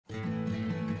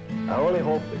I only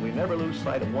hope that we never lose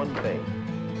sight of one thing,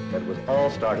 that it was all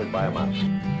started by a mouse.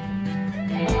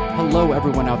 Hello,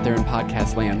 everyone out there in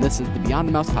podcast land. This is the Beyond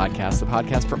the Mouse podcast, the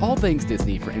podcast for all things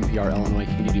Disney for NPR Illinois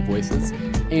Community Voices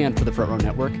and for the Front Row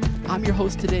Network. I'm your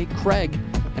host today, Craig,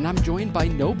 and I'm joined by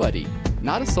nobody,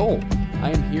 not a soul.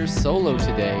 I am here solo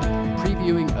today,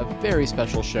 previewing a very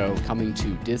special show coming to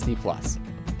Disney+.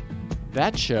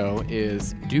 That show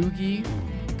is Doogie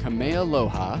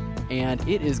Kameāloha, and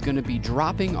it is going to be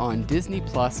dropping on Disney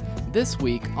Plus this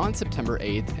week on September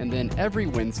 8th, and then every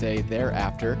Wednesday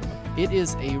thereafter. It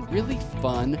is a really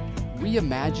fun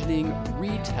reimagining,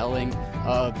 retelling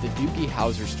of the Doogie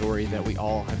Howser story that we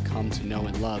all have come to know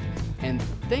and love. And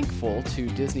thankful to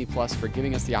Disney Plus for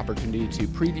giving us the opportunity to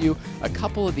preview a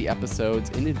couple of the episodes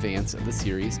in advance of the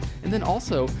series, and then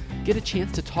also get a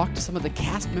chance to talk to some of the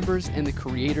cast members and the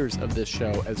creators of this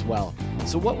show as well.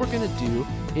 So what we're going to do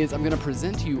is I'm going to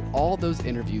present to you all those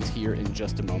interviews here in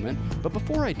just a moment. But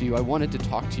before I do, I wanted to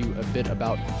talk to you a bit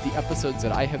about the episodes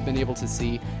that I have been able to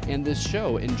see and this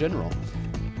show in general.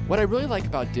 What I really like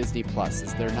about Disney Plus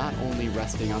is they're not only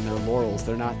resting on their laurels,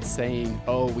 they're not saying,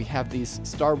 oh, we have these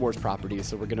Star Wars properties,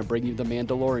 so we're going to bring you The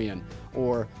Mandalorian,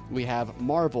 or we have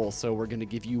Marvel, so we're going to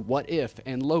give you What If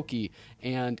and Loki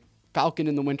and Falcon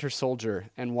and the Winter Soldier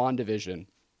and WandaVision.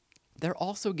 They're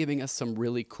also giving us some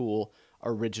really cool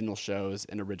original shows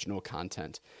and original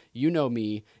content. You know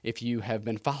me, if you have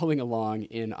been following along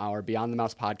in our Beyond the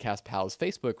Mouse Podcast Pals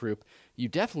Facebook group, you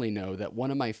definitely know that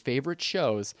one of my favorite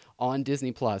shows on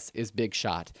Disney Plus is Big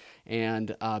Shot.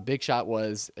 And Big Shot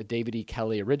was a David E.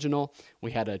 Kelley original. We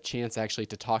had a chance actually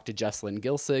to talk to Jesslyn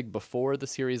Gilsig before the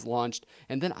series launched,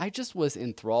 and then I just was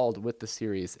enthralled with the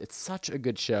series. It's such a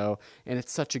good show, and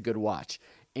it's such a good watch.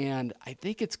 And I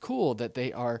think it's cool that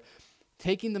they are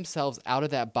taking themselves out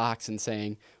of that box and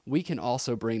saying, we can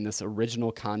also bring this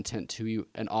original content to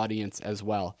an audience as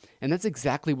well. And that's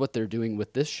exactly what they're doing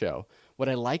with this show. What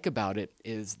I like about it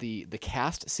is the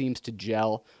cast seems to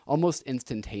gel almost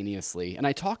instantaneously. And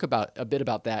I talk about a bit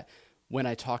about that when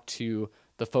I talk to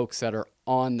the folks that are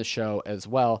on the show as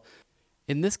well.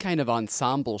 In this kind of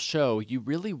ensemble show, you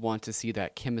really want to see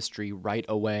that chemistry right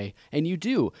away, and you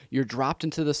do. You're dropped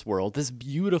into this world, this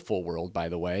beautiful world, by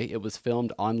the way. It was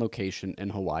filmed on location in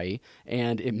Hawaii,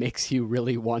 and it makes you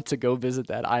really want to go visit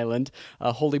that island.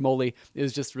 Holy moly, it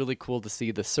was just really cool to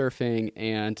see the surfing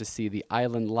and to see the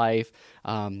island life,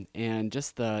 and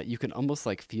just you can almost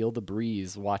like feel the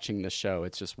breeze watching the show.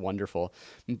 It's just wonderful.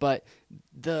 But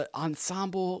the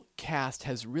ensemble cast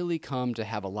has really come to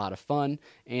have a lot of fun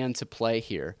and to play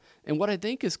here. And what I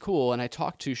think is cool, and I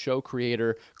talked to show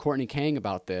creator Courtney Kang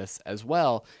about this as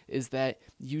well, is that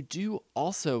you do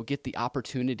also get the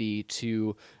opportunity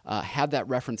to have that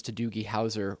reference to Doogie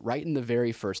Howser right in the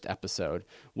very first episode,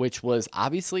 which was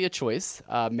obviously a choice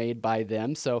made by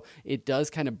them. So it does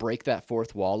kind of break that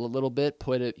fourth wall a little bit,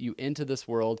 put you into this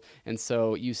world. And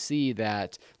so you see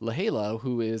that Lahala,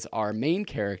 who is our main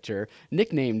character,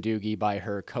 nicknamed Doogie by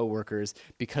her coworkers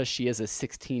because she is a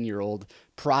 16-year-old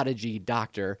prodigy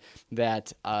doctor,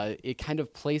 that it kind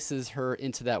of places her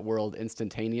into that world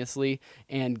instantaneously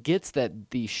and gets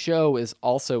that the show is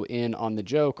also in on the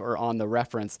joke or on the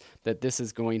reference that this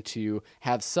is going to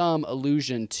have some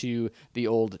allusion to the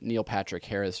old Neil Patrick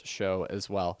Harris show as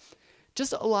well.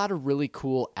 Just a lot of really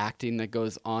cool acting that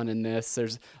goes on in this.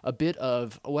 There's a bit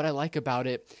of what I like about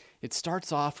it. It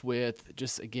starts off with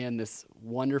just, again, this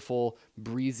wonderful,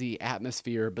 breezy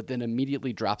atmosphere, but then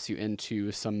immediately drops you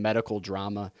into some medical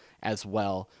drama as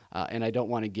well. And I don't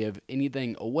want to give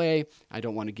anything away. I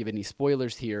don't want to give any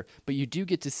spoilers here, but you do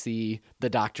get to see the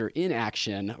doctor in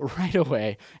action right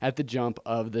away at the jump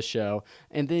of the show.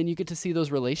 And then you get to see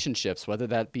those relationships, whether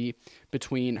that be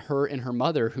between her and her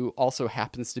mother, who also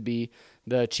happens to be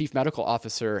the chief medical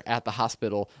officer at the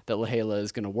hospital that Lahala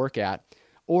is going to work at.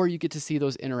 Or you get to see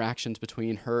those interactions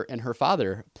between her and her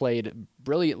father, played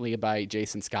brilliantly by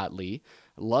Jason Scott Lee.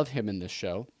 Love him in this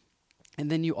show. And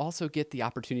then you also get the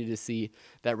opportunity to see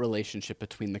that relationship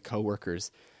between the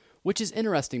coworkers, which is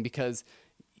interesting because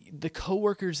the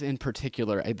coworkers in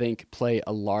particular, I think, play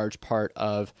a large part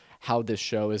of how this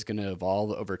show is going to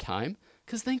evolve over time.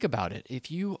 Because think about it. If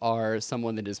you are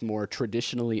someone that is more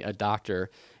traditionally a doctor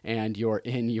and you're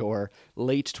in your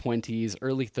late 20s,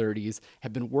 early 30s,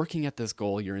 have been working at this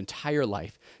goal your entire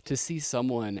life, to see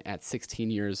someone at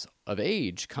 16 years of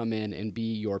age come in and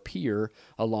be your peer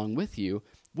along with you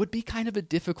would be kind of a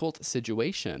difficult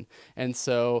situation. And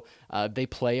so they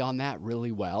play on that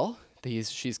really well.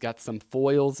 She's got some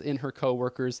foils in her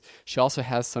coworkers. She also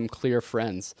has some clear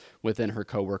friends within her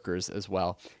coworkers as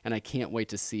well. And I can't wait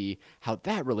to see how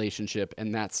that relationship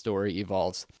and that story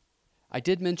evolves. I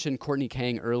did mention Courtney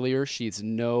Kang earlier. She's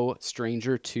no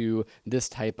stranger to this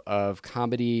type of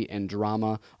comedy and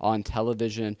drama on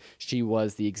television. She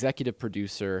was the executive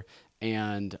producer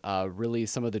and really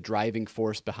some of the driving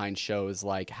force behind shows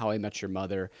like How I Met Your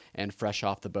Mother and Fresh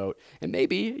Off the Boat. And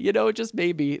maybe, just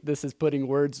maybe this is putting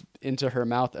words into her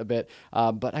mouth a bit,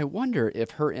 but I wonder if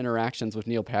her interactions with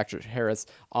Neil Patrick Harris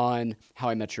on How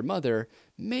I Met Your Mother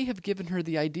may have given her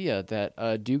the idea that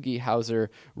a Doogie Howser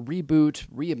reboot,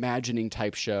 reimagining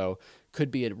type show could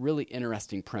be a really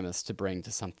interesting premise to bring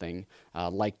to something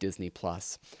like Disney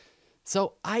Plus.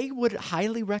 So I would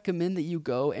highly recommend that you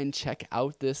go and check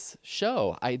out this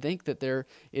show. I think that there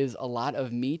is a lot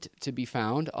of meat to be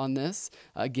found on this.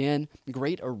 Again,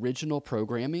 great original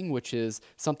programming, which is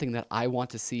something that I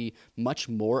want to see much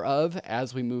more of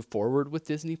as we move forward with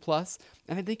Disney Plus.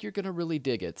 And I think you're going to really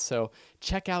dig it. So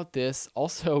check out this.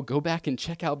 Also, go back and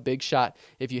check out Big Shot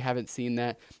if you haven't seen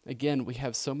that. Again, we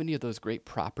have so many of those great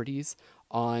properties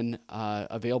on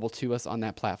available to us on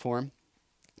that platform.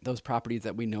 Those properties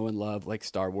that we know and love, like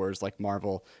Star Wars, like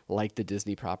Marvel, like the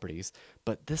Disney properties.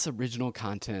 But this original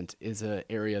content is an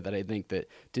area that I think that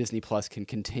Disney Plus can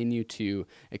continue to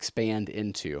expand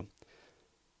into.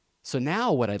 So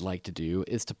now what I'd like to do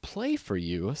is to play for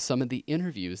you some of the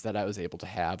interviews that I was able to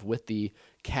have with the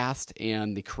cast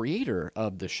and the creator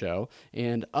of the show.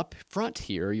 And up front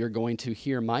here, you're going to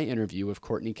hear my interview with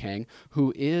Courtney Kang,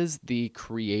 who is the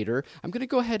creator. I'm going to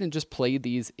go ahead and just play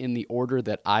these in the order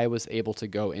that I was able to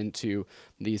go into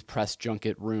these press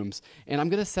junket rooms. And I'm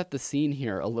going to set the scene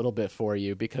here a little bit for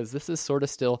you because this is sort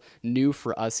of still new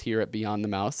for us here at Beyond the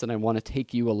Mouse, and I want to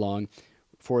take you along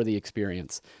for the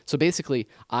experience. So basically,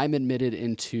 I'm admitted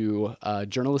into a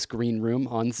journalist green room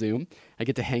on Zoom. I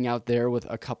get to hang out there with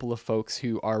a couple of folks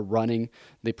who are running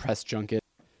the press junket,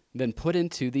 then put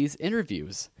into these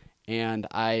interviews. And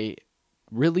I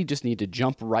really just need to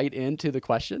jump right into the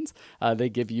questions. They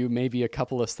give you maybe a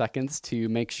couple of seconds to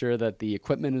make sure that the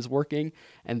equipment is working.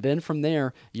 And then from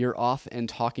there, you're off and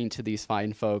talking to these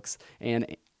fine folks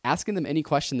and asking them any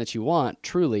question that you want,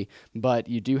 truly, but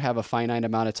you do have a finite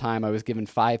amount of time. I was given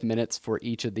 5 minutes for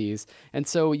each of these. And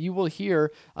so you will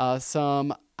hear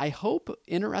some, I hope,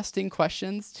 interesting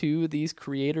questions to these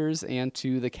creators and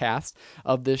to the cast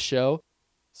of this show.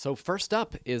 So first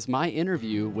up is my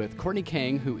interview with Courtney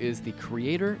Kang, who is the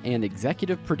creator and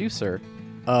executive producer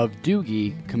of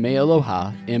Doogie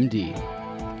Kameāloha, MD.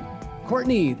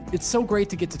 Courtney, it's so great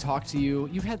to get to talk to you.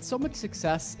 You've had so much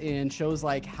success in shows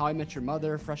like How I Met Your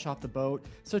Mother, Fresh Off the Boat.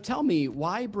 So tell me,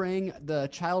 why bring the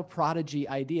child prodigy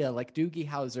idea like Doogie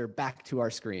Howser back to our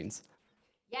screens?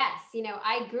 Yes,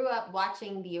 I grew up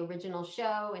watching the original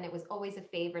show and it was always a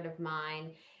favorite of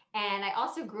mine. And I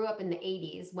also grew up in the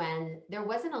 80s when there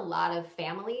wasn't a lot of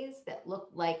families that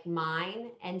looked like mine.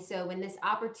 And so when this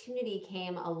opportunity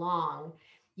came along,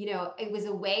 it was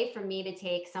a way for me to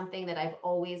take something that I've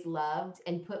always loved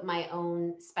and put my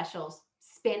own special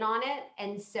spin on it.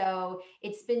 And so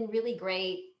it's been really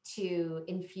great to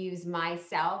infuse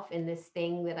myself in this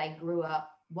thing that I grew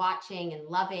up watching and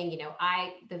loving.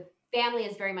 The family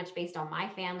is very much based on my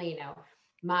family.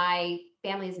 My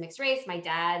family is mixed race. My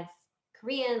dad's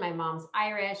Korean, my mom's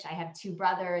Irish. I have 2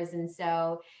 brothers. And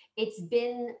so it's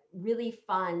been really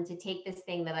fun to take this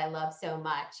thing that I love so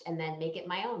much and then make it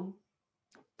my own.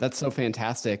 That's so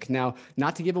fantastic. Now,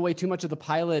 not to give away too much of the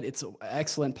pilot, it's an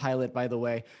excellent pilot, by the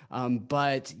way,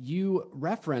 but you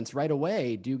reference right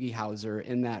away Doogie Howser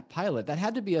in that pilot. That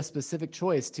had to be a specific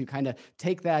choice to kind of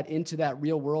take that into that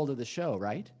real world of the show,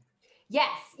 right?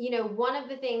 Yes. One of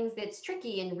the things that's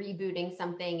tricky in rebooting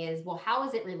something is, well, how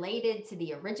is it related to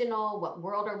the original? What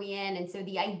world are we in? And so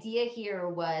the idea here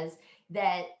was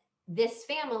that this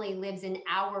family lives in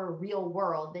our real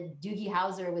world, that Doogie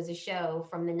Howser was a show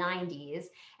from the 90s.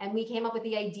 And we came up with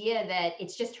the idea that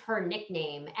it's just her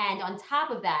nickname. And on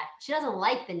top of that, she doesn't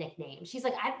like the nickname. She's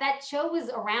like, that show was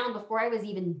around before I was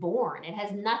even born. It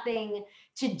has nothing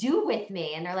to do with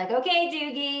me. And they're like, okay,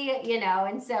 Doogie,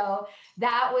 and so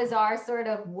that was our sort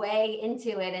of way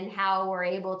into it and how we're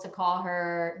able to call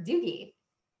her Doogie.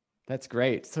 That's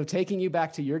great. So taking you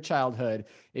back to your childhood,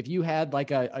 if you had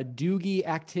like a Doogie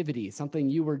activity, something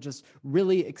you were just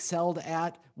really excelled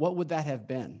at, what would that have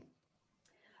been?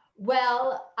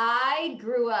 Well, I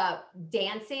grew up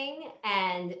dancing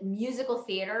and musical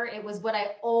theater. It was what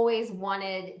I always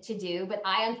wanted to do, but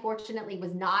I unfortunately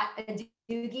was not a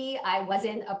Doogie. I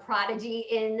wasn't a prodigy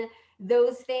in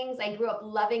those things. I grew up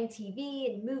loving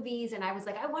TV and movies, and I was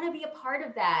like, I want to be a part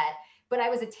of that. But I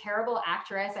was a terrible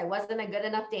actress. I wasn't a good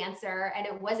enough dancer. And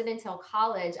it wasn't until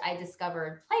college I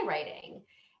discovered playwriting.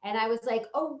 And I was like,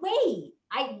 oh, wait,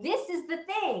 this is the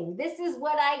thing. This is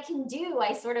what I can do.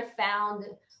 I sort of found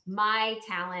my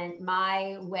talent,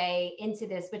 my way into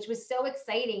this, which was so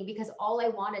exciting because all I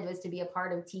wanted was to be a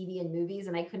part of TV and movies,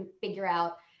 and I couldn't figure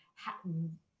out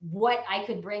what I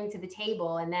could bring to the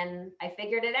table. And then I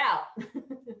figured it out.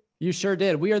 You sure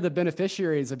did. We are the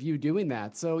beneficiaries of you doing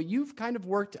that. So you've kind of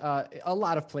worked a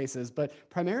lot of places, but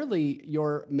primarily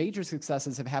your major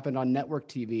successes have happened on network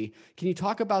TV. Can you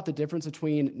talk about the difference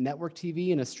between network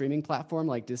TV and a streaming platform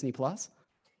like Disney Plus?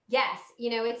 Yes,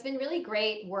 it's been really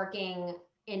great working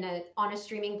on a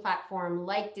streaming platform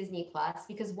like Disney Plus,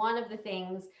 because one of the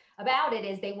things about it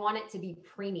is they want it to be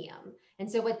premium.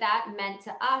 And so what that meant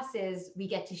to us is we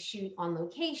get to shoot on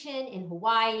location in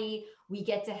Hawaii. We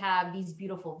get to have these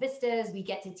beautiful vistas. We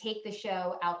get to take the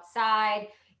show outside.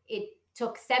 It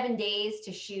took 7 days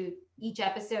to shoot each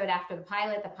episode after the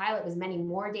pilot. The pilot was many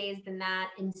more days than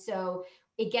that. And so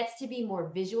it gets to be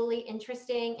more visually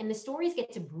interesting, and the stories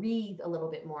get to breathe a little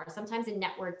bit more. Sometimes in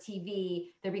network TV,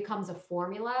 there becomes a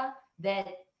formula that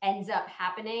ends up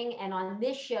happening. And on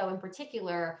this show in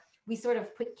particular, we sort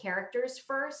of put characters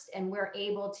first, and we're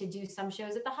able to do some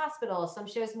shows at the hospital, some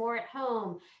shows more at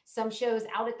home, some shows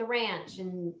out at the ranch.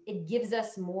 And it gives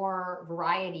us more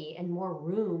variety and more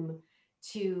room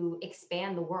to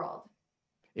expand the world.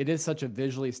 It is such a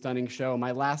visually stunning show.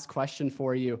 My last question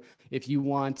for you, if you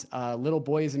want little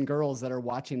boys and girls that are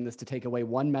watching this to take away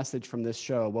one message from this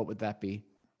show, what would that be?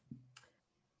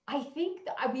 I think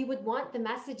that we would want the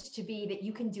message to be that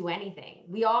you can do anything.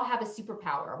 We all have a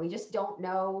superpower. We just don't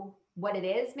know what it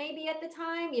is maybe at the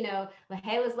time.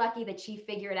 Lahela's lucky that she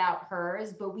figured out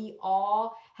hers, but we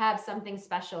all have something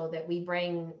special that we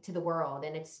bring to the world.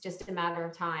 And it's just a matter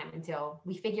of time until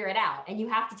we figure it out. And you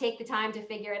have to take the time to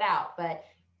figure it out. But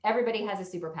everybody has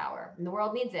a superpower and the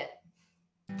world needs it.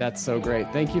 That's so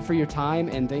great. Thank you for your time,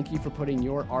 and thank you for putting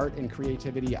your art and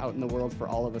creativity out in the world for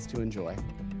all of us to enjoy.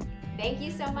 Thank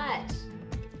you so much.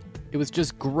 It was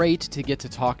just great to get to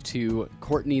talk to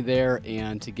Courtney there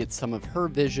and to get some of her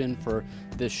vision for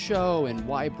this show and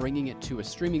why bringing it to a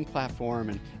streaming platform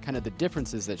and kind of the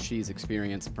differences that she's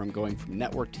experienced from going from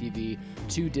network TV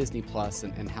to Disney Plus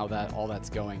and how all that's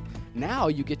going. Now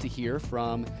you get to hear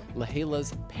from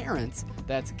Lahela's parents.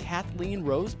 That's Kathleen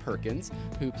Rose Perkins,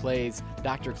 who plays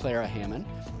Dr. Clara Hammond,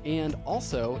 and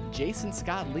also Jason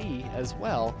Scott Lee as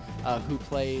well, who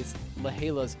plays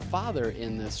Lahela's father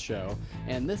in this show.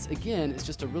 And this, again, is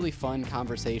just a really fun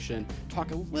conversation.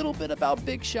 Talk a little bit about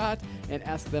Big Shot and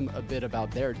ask them a bit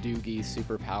about their Doogie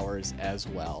superpowers as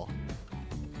well.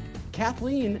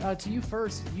 Kathleen, to you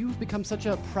first. You've become such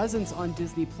a presence on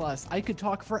Disney Plus. I could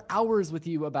talk for hours with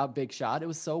you about Big Shot. It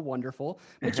was so wonderful.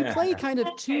 But you play kind of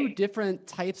two different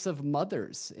types of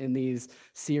mothers in these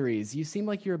series. You seem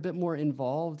like you're a bit more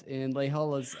involved in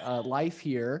Lahela's life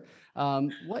here.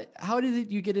 How did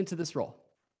you get into this role?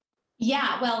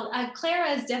 Yeah, well, Clara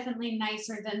is definitely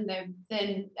nicer than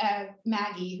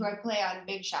Maggie, who I play on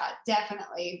Big Shot,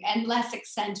 definitely, and less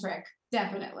eccentric,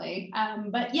 definitely.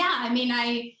 But yeah, I mean,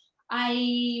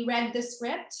 I read the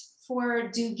script for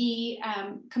Doogie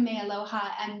Kamealoha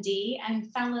MD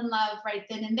and fell in love right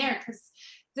then and there, because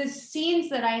the scenes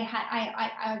that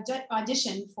I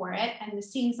auditioned for it, and the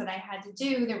scenes that I had to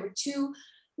do, there were two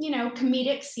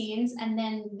comedic scenes, and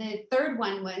then the third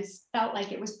one felt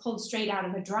like it was pulled straight out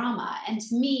of a drama. And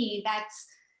to me,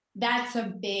 that's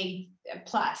a big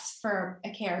plus for a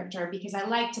character, because I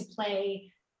like to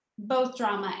play both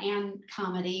drama and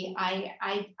comedy.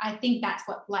 I think that's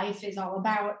what life is all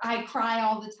about. I cry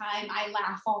all the time, I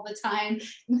laugh all the time,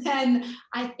 and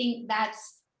I think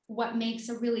that's what makes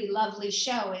a really lovely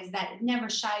show, is that it never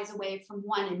shies away from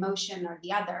one emotion or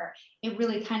the other. It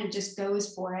really kind of just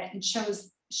goes for it and shows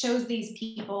these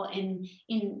people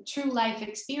in true life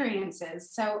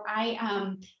experiences. So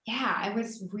I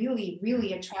was really,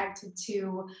 really attracted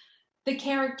to the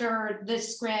character, the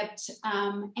script,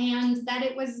 and that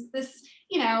it was this,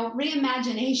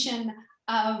 reimagination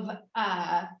of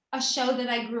a show that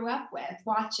I grew up with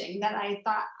watching, that I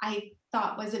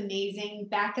thought was amazing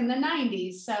back in the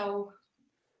 90s. So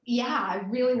yeah, I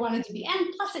really wanted to be, and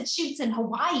plus it shoots in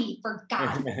Hawaii, for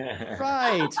God.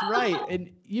 Right. And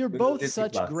you're both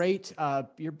such great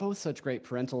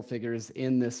parental figures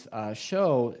in this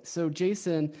show. So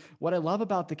Jason, what I love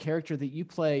about the character that you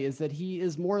play is that he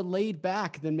is more laid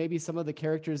back than maybe some of the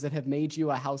characters that have made you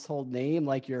a household name,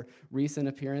 like your recent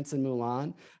appearance in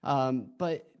Mulan.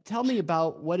 But tell me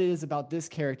about what it is about this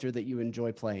character that you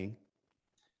enjoy playing.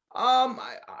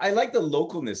 I like the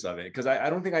localness of it, because I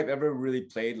don't think I've ever really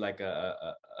played like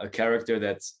a character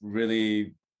that's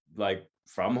really like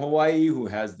from Hawaii who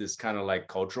has this kind of like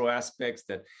cultural aspects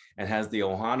that, and has the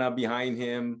ohana behind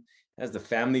him, has the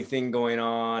family thing going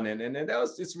on, and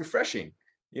it's refreshing,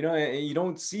 and you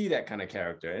don't see that kind of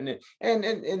character,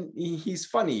 and he's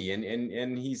funny,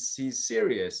 and he's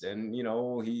serious, and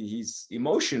he's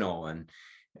emotional,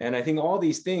 and I think all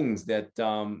these things that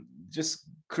just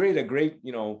create a great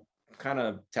kind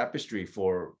of tapestry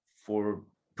for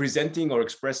presenting or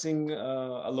expressing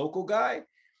a local guy,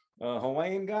 a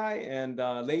Hawaiian guy, and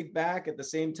laid back at the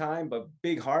same time, but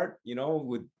big heart,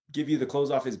 would give you the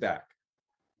clothes off his back.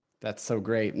 That's so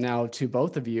great. Now, to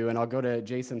both of you, and I'll go to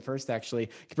Jason first,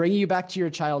 actually, bringing you back to your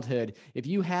childhood. If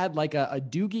you had like a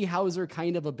Doogie Howser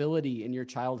kind of ability in your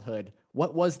childhood,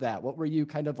 what was that? What were you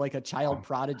kind of like a child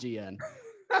prodigy in?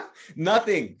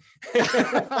 Nothing.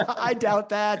 I doubt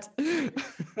that.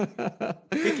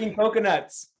 Picking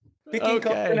coconuts.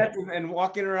 Coconuts and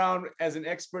walking around as an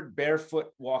expert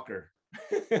barefoot walker.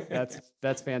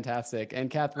 That's fantastic.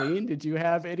 And Kathleen, did you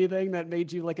have anything that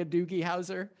made you like a Doogie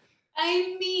Howser?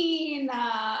 I mean,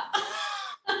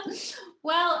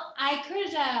 well, I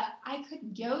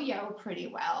could yo-yo pretty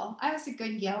well. I was a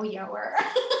good yo-yoer.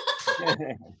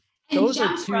 Those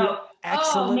are two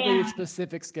excellently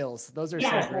specific skills. Those are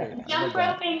so great. Jump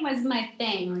roping was my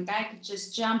thing. Like I could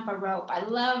just jump a rope. I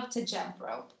love to jump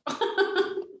rope.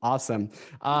 Awesome.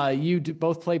 You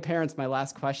both play parents. My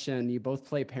last question, you both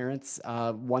play parents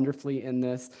wonderfully in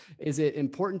this. Is it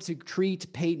important to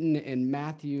treat Peyton and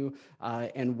Matthew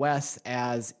and Wes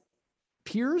as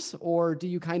peers, or do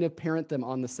you kind of parent them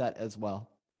on the set as well?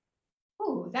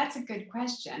 Oh, that's a good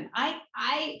question. I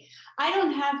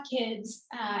don't have kids,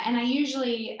 and I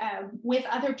usually with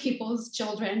other people's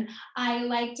children, I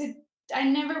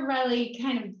never really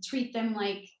kind of treat them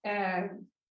like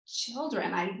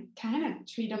children. I kind of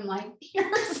treat them like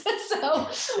peers. So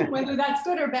whether that's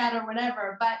good or bad or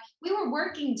whatever, but we were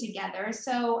working together.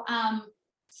 So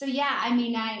yeah, I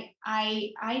mean,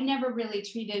 I never really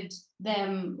treated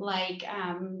them like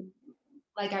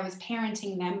I was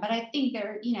parenting them, but I think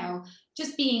they're,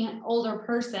 just being an older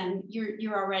person,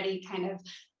 you're already kind of,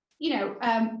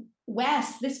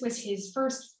 Wes, this was his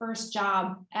first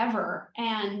job ever.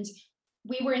 And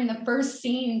we were in the first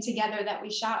scene together that we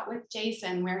shot with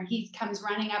Jason, where he comes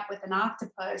running up with an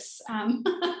octopus from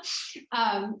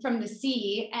the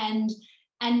sea. And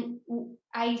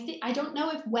I don't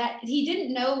know if he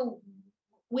didn't know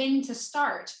when to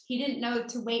start. He didn't know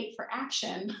to wait for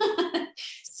action.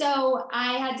 So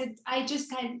I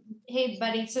just kind of, hey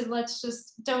buddy, so let's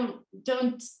just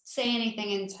don't say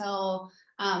anything until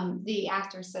the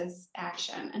actor says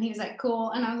action. And he was like,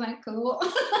 cool. And I was like, cool.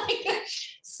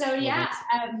 So yeah.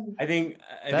 I think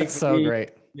that's so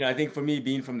great. I think for me,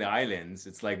 being from the islands,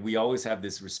 it's like we always have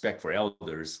this respect for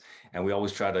elders, and we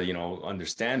always try to,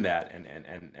 understand that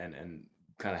and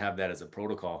kind of have that as a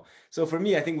protocol. So for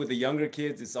me, I think with the younger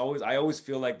kids, I always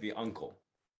feel like the uncle,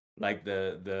 like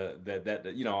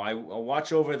I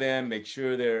watch over them, make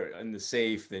sure they're in the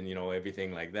safe, and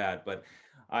everything like that. But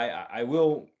I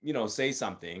will say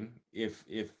something if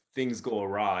things go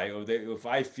awry, or if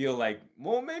I feel like,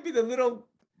 well, maybe the little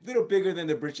bigger than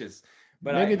the britches.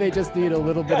 But maybe they just need a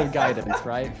little bit of guidance,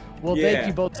 right? Well, Thank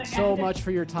you both so much for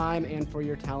your time and for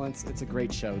your talents. It's a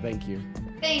great show. Thank you.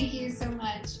 Thank you so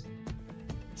much.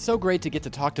 So great to get to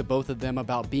talk to both of them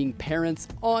about being parents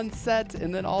on set,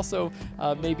 and then also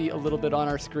maybe a little bit on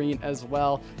our screen as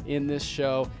well in this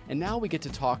show. And now we get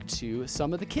to talk to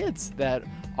some of the kids that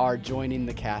are joining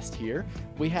the cast here.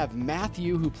 We have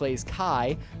Matthew, who plays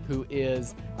Kai, who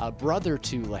is a brother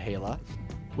to Lahala.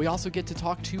 We also get to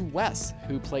talk to Wes,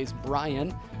 who plays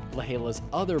Brian, Lahala's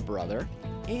other brother.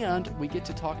 And we get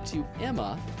to talk to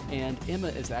Emma, and Emma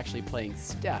is actually playing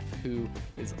Steph, who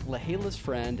is Lahala's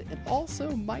friend and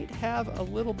also might have a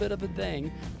little bit of a thing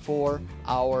for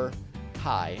our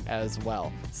Kai as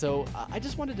well. So I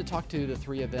just wanted to talk to the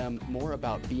three of them more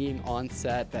about being on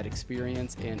set, that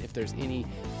experience, and if there's any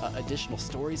additional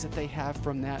stories that they have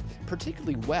from that,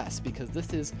 particularly Wes, because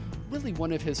this is really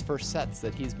one of his first sets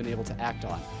that he's been able to act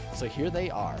on. So here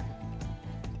they are.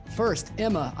 First,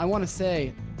 Emma, I want to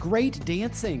say great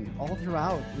dancing all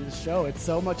throughout the show. It's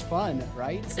so much fun,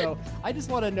 right? So I just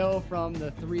want to know from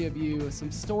the three of you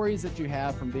some stories that you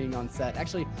have from being on set.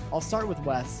 Actually, I'll start with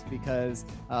Wes, because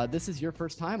this is your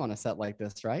first time on a set like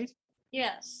this, right?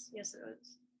 Yes, it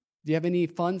is. Do you have any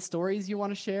fun stories you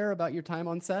want to share about your time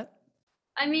on set?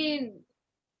 I mean,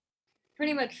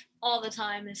 pretty much all the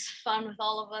time is fun with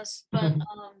all of us, but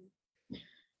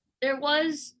there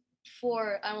was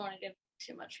I don't want to give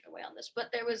too much away on this, but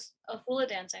there was a hula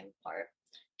dancing part,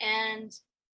 and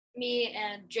me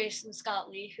and Jason Scott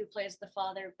Lee, who plays the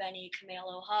father, Benny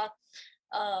Kamealoha,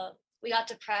 we got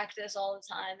to practice all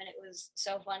the time, and it was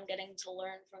so fun getting to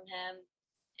learn from him.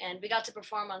 And we got to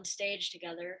perform on stage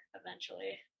together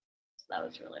eventually. So that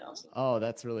was really awesome. Oh,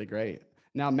 that's really great.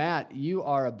 Now, Matt, you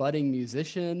are a budding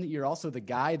musician. You're also the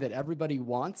guy that everybody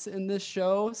wants in this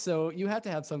show. So you have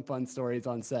to have some fun stories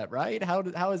on set, right? How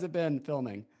has it been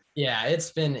filming? Yeah,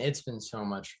 it's been so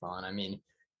much fun. I mean,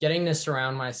 getting to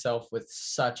surround myself with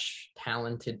such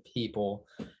talented people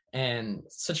and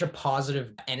such a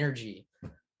positive energy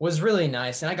was really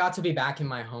nice. And I got to be back in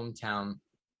my hometown.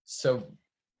 So,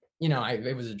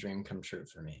 it was a dream come true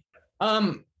for me.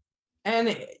 And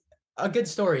a good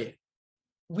story.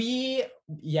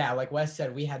 Like Wes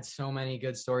said, we had so many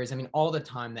good stories. I mean, all the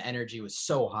time, the energy was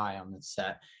so high on the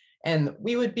set. And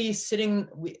we would be sitting,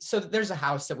 so there's a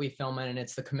house that we film in, and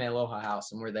it's the Kamealoha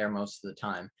house, and we're there most of the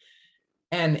time.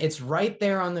 And it's right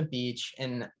there on the beach,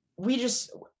 and we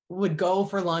just would go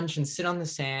for lunch and sit on the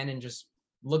sand and just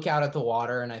look out at the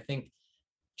water. And I think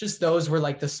just those were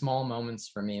like the small moments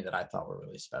for me that I thought were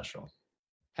really special.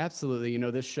 Absolutely.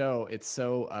 This show, it's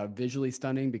so visually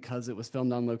stunning because it was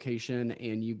filmed on location,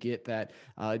 and you get that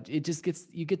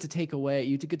you get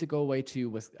to go away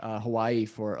to Hawaii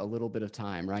for a little bit of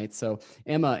time, right? So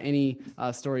Emma, any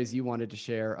stories you wanted to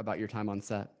share about your time on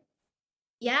set?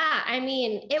 Yeah, I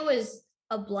mean, it was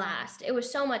a blast. It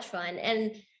was so much fun.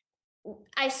 And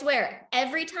I swear,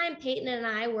 every time Peyton and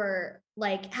I were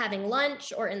like having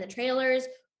lunch or in the trailers,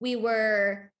 we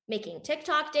were making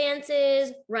TikTok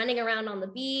dances, running around on the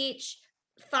beach,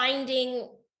 finding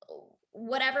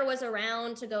whatever was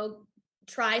around to go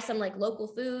try some like local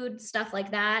food, stuff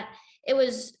like that. It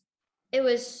was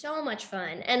so much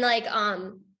fun. And like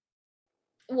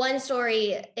one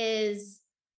story is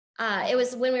it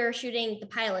was when we were shooting the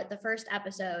pilot, the first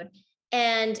episode,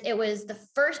 and it was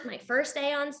my first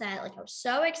day on set. Like I was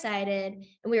so excited,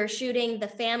 and we were shooting the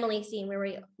family scene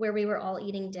where we were all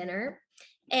eating dinner.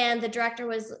 And the director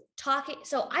was talking.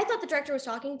 So I thought the director was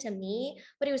talking to me,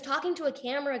 but he was talking to a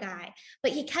camera guy.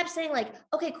 But he kept saying like,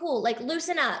 okay, cool. Like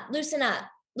loosen up, loosen up,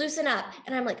 loosen up.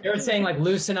 And I'm like, they were saying like,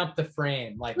 loosen up the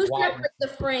frame. Like loosen up the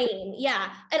frame. Yeah.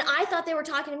 And I thought they were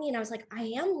talking to me, and I was like, I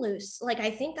am loose. Like,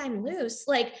 I think I'm loose.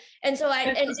 Like, and so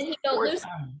and he goes, loose.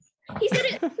 He said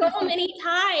it so many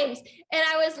times. And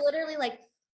I was literally like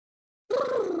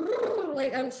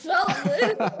I'm so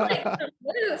loose. Like I'm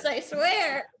loose, I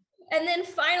swear. And then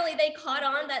finally they caught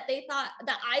on that they thought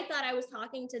that I thought I was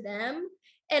talking to them.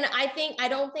 And I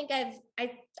don't think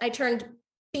I turned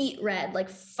beet red, like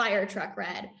fire truck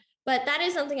red, but that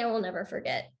is something I will never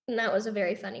forget. And that was a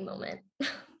very funny moment.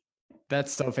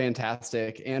 That's so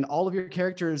fantastic. And all of your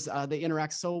characters, they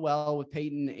interact so well with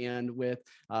Peyton and with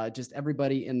just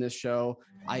everybody in this show.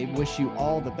 I wish you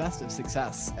all the best of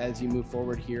success as you move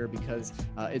forward here, because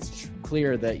it's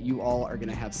clear that you all are going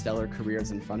to have stellar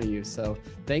careers in front of you. So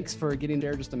thanks for getting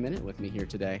there just a minute with me here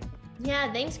today.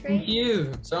 Yeah, thanks, Craig. Thank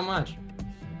you so much.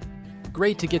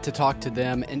 Great to get to talk to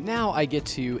them. And now I get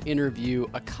to interview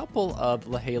a couple of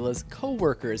Lahela's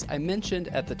co-workers. I mentioned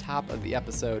at the top of the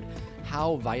episode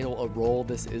how vital a role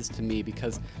this is to me,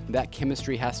 because that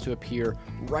chemistry has to appear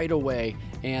right away.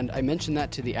 And I mentioned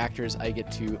that to the actors I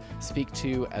get to speak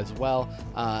to as well.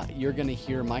 You're going to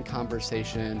hear my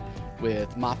conversation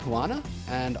with Mapuana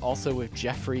and also with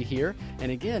Jeffrey here.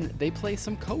 And again, they play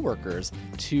some co-workers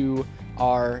to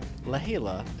our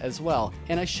Lahela as well.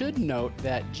 And I should note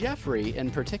that Jeffrey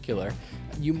in particular,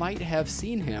 you might have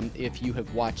seen him if you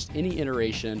have watched any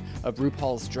iteration of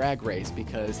RuPaul's Drag Race,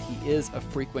 because he is a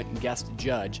frequent guest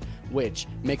judge, which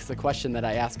makes the question that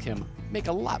I ask him make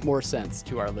a lot more sense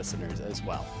to our listeners as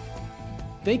well.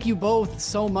 Thank you both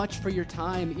so much for your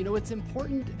time. It's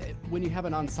important when you have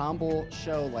an ensemble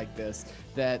show like this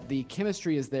that the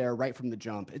chemistry is there right from the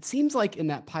jump. It seems like in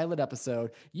that pilot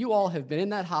episode, you all have been in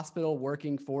that hospital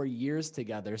working for years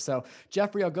together. So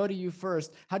Jeffrey, I'll go to you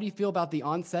first. How do you feel about the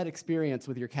on-set experience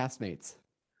with your castmates?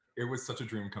 It was such a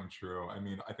dream come true. I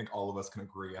mean, I think all of us can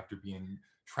agree, after being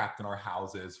trapped in our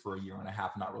houses for a year and a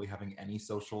half, not really having any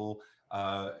social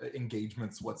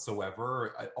engagements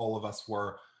whatsoever, all of us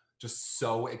were just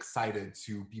so excited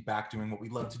to be back doing what we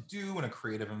love to do in a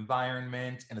creative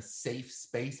environment, in a safe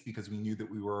space, because we knew that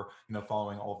we were,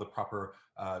 following all of the proper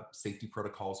safety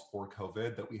protocols for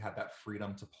COVID, that we had that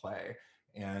freedom to play.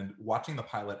 And watching the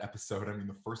pilot episode, I mean,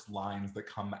 the first lines that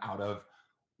come out of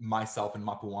myself and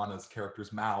Mapuana's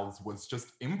characters' mouths was just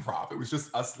improv. It was just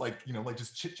us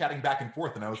just chit-chatting back and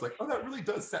forth. And I was like, oh, that really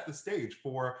does set the stage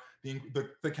for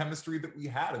the chemistry that we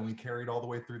had, and we carried all the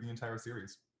way through the entire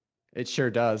series. It sure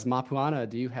does. Mapuana,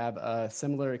 do you have a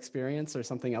similar experience or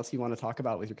something else you want to talk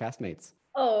about with your castmates?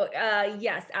 Oh,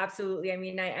 yes, absolutely. I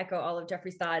mean, I echo all of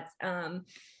Jeffrey's thoughts.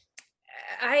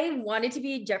 I wanted to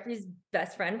be Jeffrey's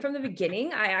best friend from the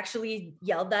beginning. I actually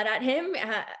yelled that at him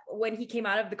when he came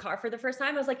out of the car for the first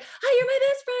time. I was like, "Hi, you're my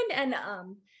best friend."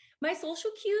 And my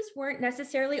social cues weren't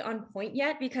necessarily on point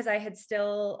yet because I had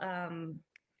still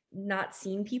not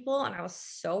seen people, and I was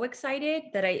so excited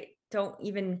that I don't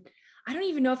even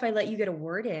know if I let you get a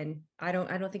word in. I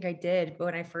don't think I did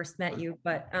when I first met you,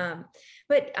 but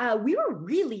we were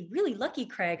really, really lucky,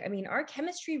 Craig. I mean, our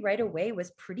chemistry right away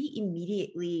was pretty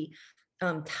immediately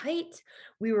tight.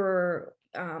 We were,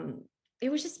 it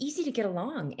was just easy to get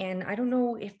along. And I don't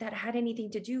know if that had anything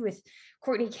to do with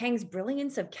Courtney Kang's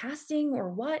brilliance of casting or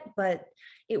what, but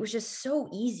it was just so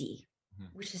easy,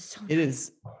 which is so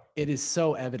nice. It is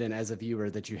so evident as a viewer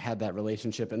that you had that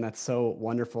relationship, and that's so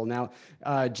wonderful. Now,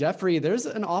 Jeffrey, there's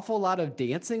an awful lot of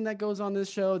dancing that goes on this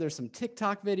show. There's some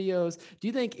TikTok videos. Do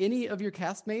you think any of your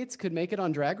castmates could make it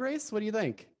on Drag Race? What do you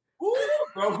think? Ooh,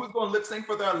 girl, who's going to lip sync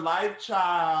for their live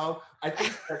child? I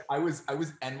think that I was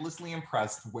endlessly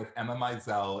impressed with Emma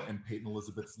Mizell and Peyton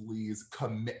Elizabeth Lee's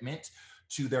commitment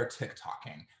to their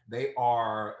TikToking. They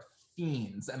are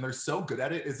fiends, and they're so good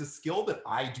at it. It's a skill that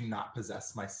I do not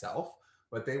possess myself,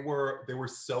 but they were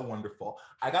so wonderful.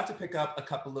 I got to pick up a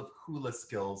couple of hula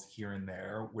skills here and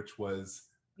there, which was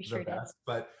the best.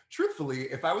 But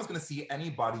truthfully, if I was going to see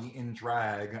anybody in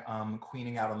drag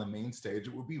queening out on the main stage,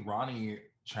 it would be Ronnie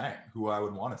Chang, who I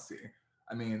would want to see.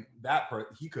 I mean, that part,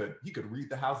 he could read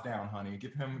the house down, honey.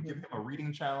 Give him a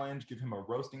reading challenge, give him a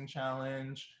roasting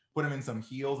challenge, put him in some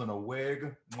heels and a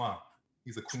wig. Mwah.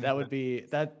 He's a queen. That would be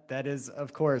that is,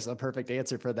 of course, a perfect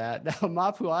answer for that. Now,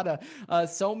 Mapuana,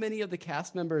 so many of the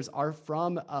cast members are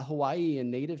from Hawaii and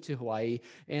native to Hawaii.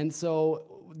 And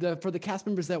so for the cast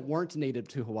members that weren't native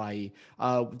to Hawaii,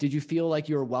 did you feel like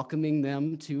you were welcoming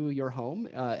them to your home?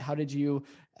 How did you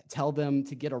tell them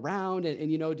to get around?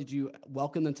 And did you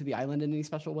welcome them to the island in any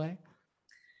special way?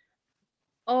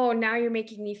 Oh, now you're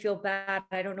making me feel bad.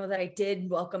 I don't know that I did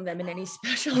welcome them in any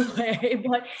special way,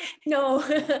 but no.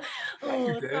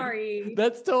 Oh, sorry.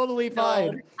 That's totally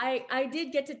fine. No, I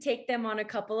did get to take them on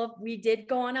we did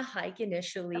go on a hike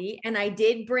initially, and I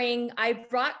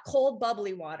brought cold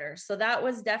bubbly water. So that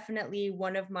was definitely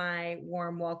one of my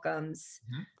warm welcomes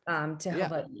to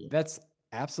Hawaii. That's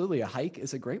absolutely. A hike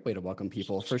is a great way to welcome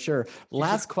people, for sure.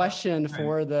 Last question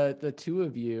for the two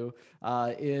of you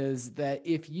is that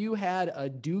if you had a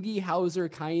Doogie Howser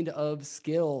kind of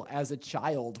skill as a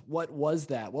child, what was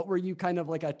that? What were you kind of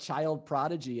like a child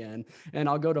prodigy in? And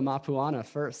I'll go to Mapuana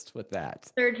first with that.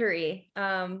 Surgery.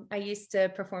 I used to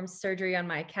perform surgery on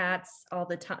my cats all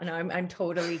the time. No, I'm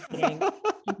totally kidding.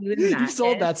 You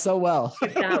sold that so well.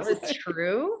 If that was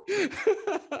true.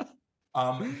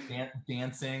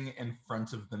 Dancing in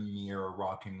front of the mirror,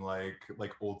 rocking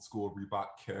like old school Reebok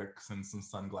kicks and some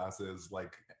sunglasses,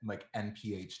 like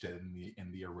NPH did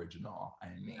in the original. I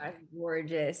mean, that's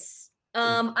gorgeous.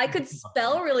 I could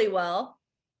spell really well.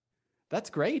 That's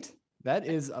great. That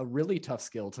is a really tough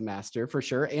skill to master, for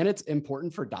sure. And it's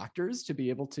important for doctors to be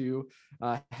able to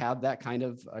have that kind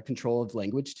of control of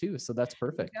language too. So that's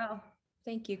perfect.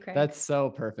 Thank you, Craig. That's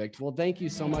so perfect. Well, thank you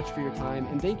so much for your time.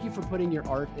 And thank you for putting your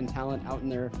art and talent out in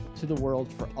there to the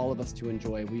world for all of us to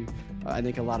enjoy. I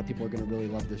think a lot of people are going to really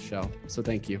love this show. So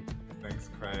thank you.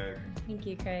 Thanks, Craig. Thank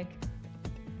you, Craig.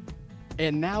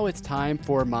 And now it's time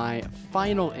for my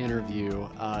final interview.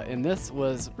 And this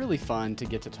was really fun to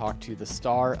get to talk to the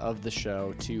star of the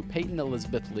show, to Peyton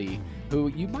Elizabeth Lee, who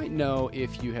you might know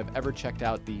if you have ever checked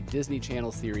out the Disney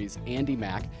Channel series Andi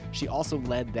Mack. She also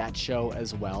led that show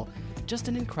as well. Just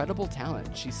an incredible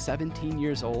talent. She's 17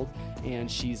 years old,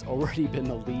 and she's already been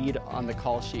the lead on the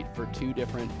call sheet for 2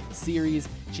 different series.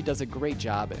 She does a great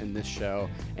job in this show,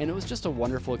 and it was just a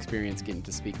wonderful experience getting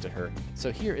to speak to her. So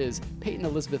here is Peyton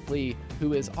Elizabeth Lee,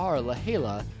 who is our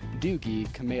Lahela Doogie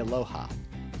Kamealoha.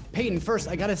 Peyton, first,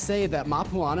 I gotta say that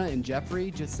Mapuana and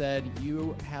Jeffrey just said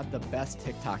you have the best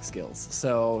TikTok skills.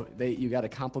 So you got a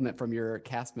compliment from your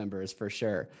cast members for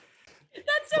sure.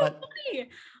 That's so funny.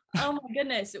 Oh my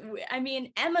goodness. I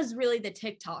mean, Emma's really the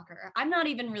TikToker. I'm not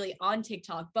even really on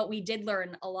TikTok, but we did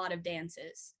learn a lot of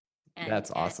dances.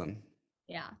 That's awesome.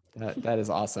 Yeah. That is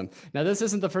awesome. Now, this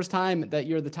isn't the first time that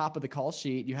you're the top of the call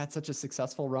sheet. You had such a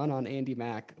successful run on Andi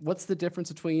Mack. What's the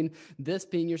difference between this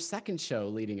being your second show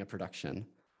leading a production?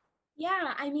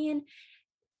 Yeah, I mean,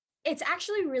 it's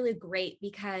actually really great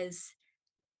because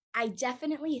I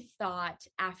definitely thought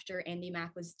after Andi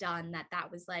Mack was done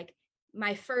that was like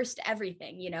my first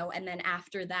everything, and then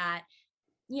after that,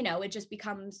 it just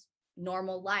becomes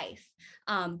normal life.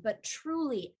 But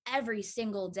truly every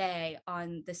single day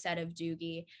on the set of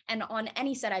Doogie and on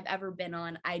any set I've ever been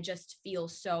on, I just feel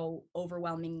so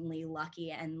overwhelmingly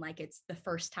lucky, and like it's the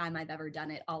first time I've ever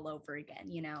done it all over again,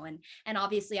 you know. And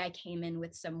obviously I came in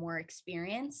with some more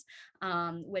experience,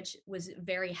 which was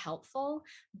very helpful.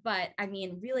 But I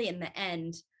mean, really in the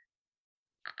end,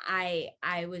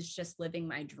 I was just living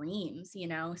my dreams, you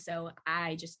know, so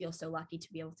I just feel so lucky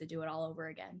to be able to do it all over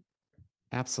again.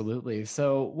 Absolutely.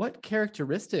 So what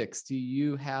characteristics do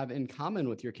you have in common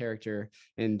with your character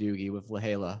in Doogie with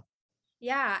Lahala?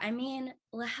 Yeah, I mean,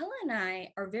 Lahala and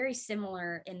I are very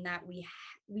similar in that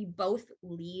we both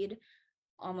lead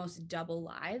almost double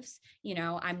lives. You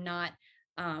know, I'm not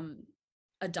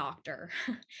a doctor,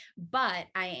 but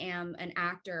I am an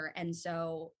actor. And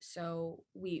so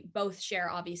we both share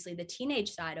obviously the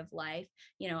teenage side of life.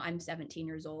 You know, I'm 17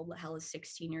 years old, Lahala is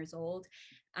 16 years old.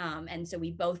 And so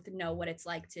we both know what it's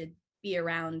like to be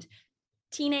around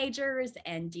teenagers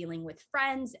and dealing with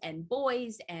friends and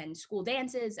boys and school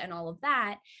dances and all of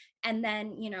that. And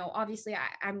then, you know, obviously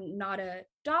I'm not a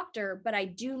doctor, but I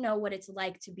do know what it's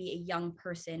like to be a young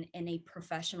person in a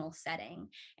professional setting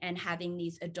and having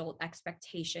these adult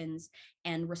expectations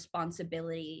and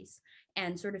responsibilities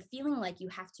and sort of feeling like you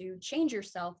have to change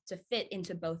yourself to fit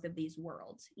into both of these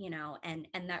worlds, you know, and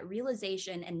that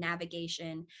realization and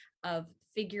navigation of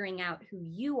figuring out who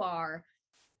you are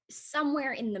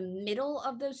somewhere in the middle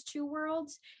of those two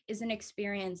worlds is an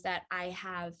experience that I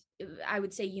have, I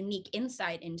would say, unique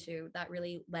insight into that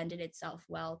really lended itself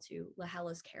well to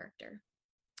Lahala's character.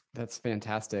 That's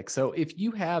fantastic. So if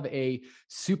you have a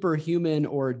superhuman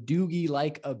or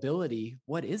Doogie-like ability,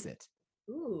 what is it?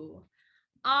 Ooh.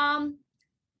 I'd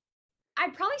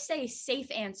probably say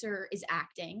safe answer is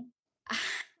acting.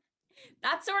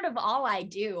 That's sort of all I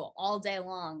do all day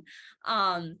long.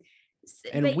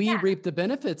 And we reap the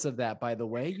benefits of that, by the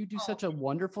way. You do such a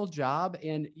wonderful job,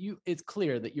 and it's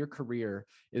clear that your career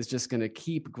is just going to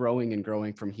keep growing and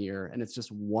growing from here. And it's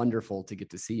just wonderful to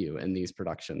get to see you in these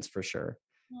productions for sure.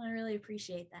 Well, I really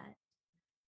appreciate that.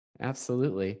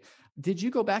 Absolutely. Did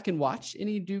you go back and watch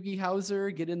any Doogie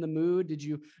Howser, get in the mood? Did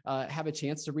you have a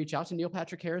chance to reach out to Neil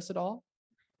Patrick Harris at all?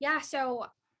 Yeah, so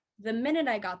the minute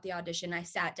I got the audition, I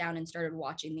sat down and started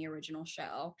watching the original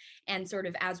show. And sort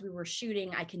of as we were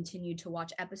shooting, I continued to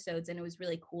watch episodes, and it was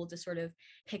really cool to sort of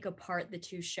pick apart the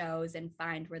two shows and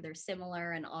find where they're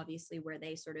similar and obviously where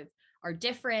they sort of are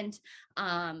different.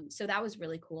 So that was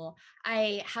really cool.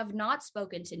 I have not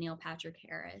spoken to Neil Patrick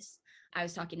Harris. I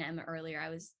was talking to Emma earlier.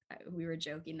 We were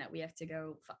joking that we have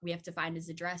to find his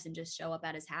address and just show up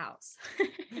at his house.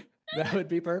 That would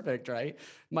be perfect, right?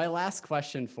 My last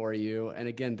question for you, and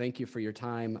again, thank you for your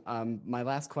time. My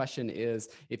last question is,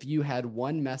 if you had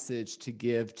one message to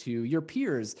give to your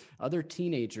peers, other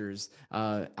teenagers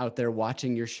out there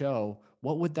watching your show,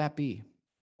 what would that be?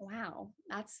 Wow,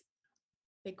 that's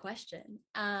a big question.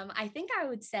 I think I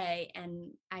would say,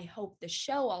 and I hope the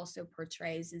show also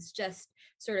portrays, is just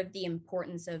sort of the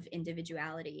importance of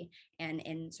individuality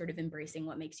and sort of embracing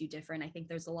what makes you different. I think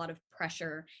there's a lot of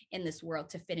pressure in this world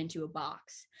to fit into a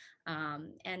box.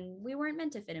 And we weren't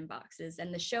meant to fit in boxes.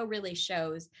 And the show really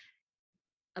shows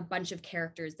a bunch of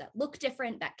characters that look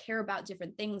different, that care about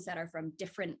different things, that are from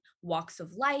different walks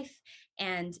of life,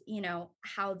 and, you know,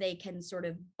 how they can sort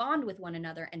of bond with one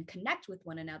another and connect with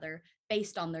one another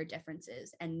based on their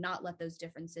differences and not let those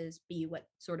differences be what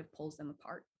sort of pulls them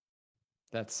apart.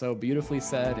 That's so beautifully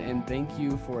said. And thank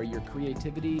you for your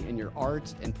creativity and your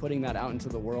art and putting that out into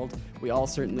the world. We all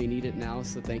certainly need it now.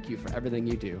 So thank you for everything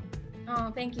you do.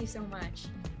 Oh, thank you so much.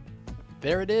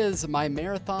 There it is. My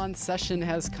marathon session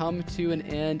has come to an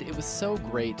end. It was so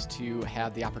great to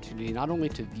have the opportunity not only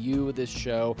to view this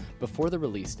show before the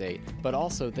release date, but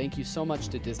also thank you so much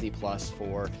to Disney Plus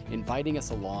for inviting us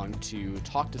along to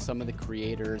talk to some of the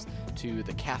creators, to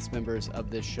the cast members of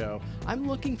this show. I'm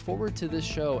looking forward to this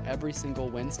show every single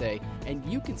Wednesday, and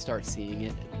you can start seeing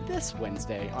it this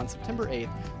Wednesday on September 8th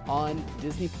on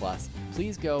Disney Plus.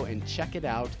 Please go and check it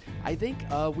out. I think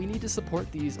we need to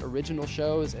support these original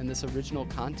shows and this original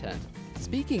content.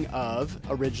 Speaking of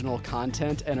original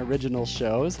content and original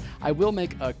shows, I will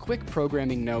make a quick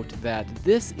programming note that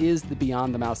this is the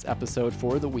Beyond the Mouse episode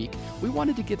for the week. We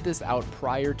wanted to get this out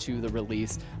prior to the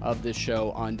release of this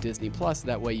show on Disney Plus.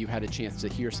 That way you had a chance to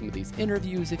hear some of these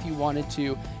interviews if you wanted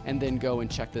to, and then go and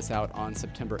check this out on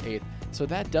September 8th. So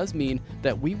that does mean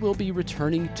that we will be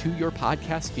returning to your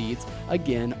podcast feeds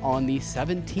again on the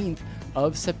 17th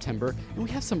of September, and we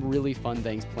have some really fun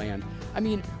things planned. I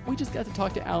mean, we just got to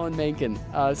talk to Alan Menken.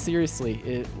 Seriously,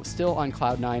 it was still on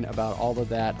cloud nine about all of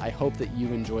that. I hope that you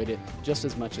enjoyed it just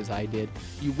as much as I did.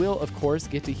 You will, of course,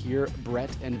 get to hear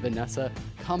Brett and Vanessa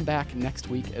come back next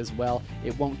week as well.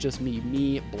 It won't just be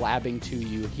me blabbing to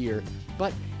you here.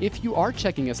 But if you are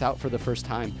checking us out for the first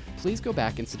time, please go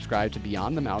back and subscribe to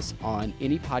Beyond the Mouse on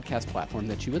any podcast platform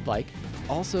that you would like.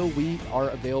 Also, we are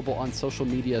available on social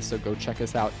media, so go check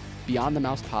us out. Beyond the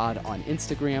Mouse Pod on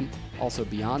Instagram, also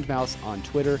Beyond Mouse on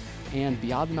Twitter, and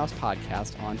Beyond the Mouse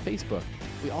Podcast on Facebook.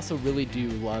 We also really do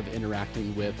love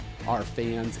interacting with our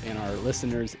fans and our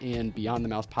listeners in Beyond the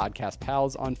Mouse Podcast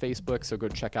Pals on Facebook, so go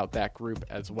check out that group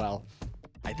as well.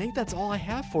 I think that's all I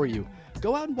have for you.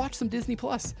 Go out and watch some Disney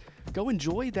Plus. Go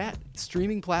enjoy that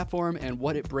streaming platform and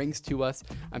what it brings to us.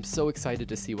 I'm so excited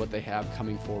to see what they have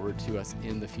coming forward to us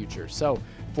in the future. So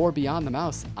for Beyond the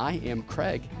Mouse, I am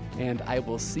Craig, and I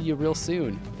will see you real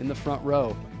soon in the front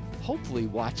row, hopefully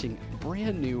watching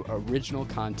brand new original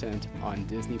content on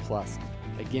Disney Plus.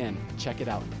 Again, check it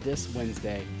out this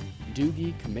Wednesday.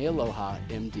 Doogie Kamealoha,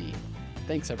 MD.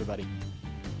 Thanks, everybody.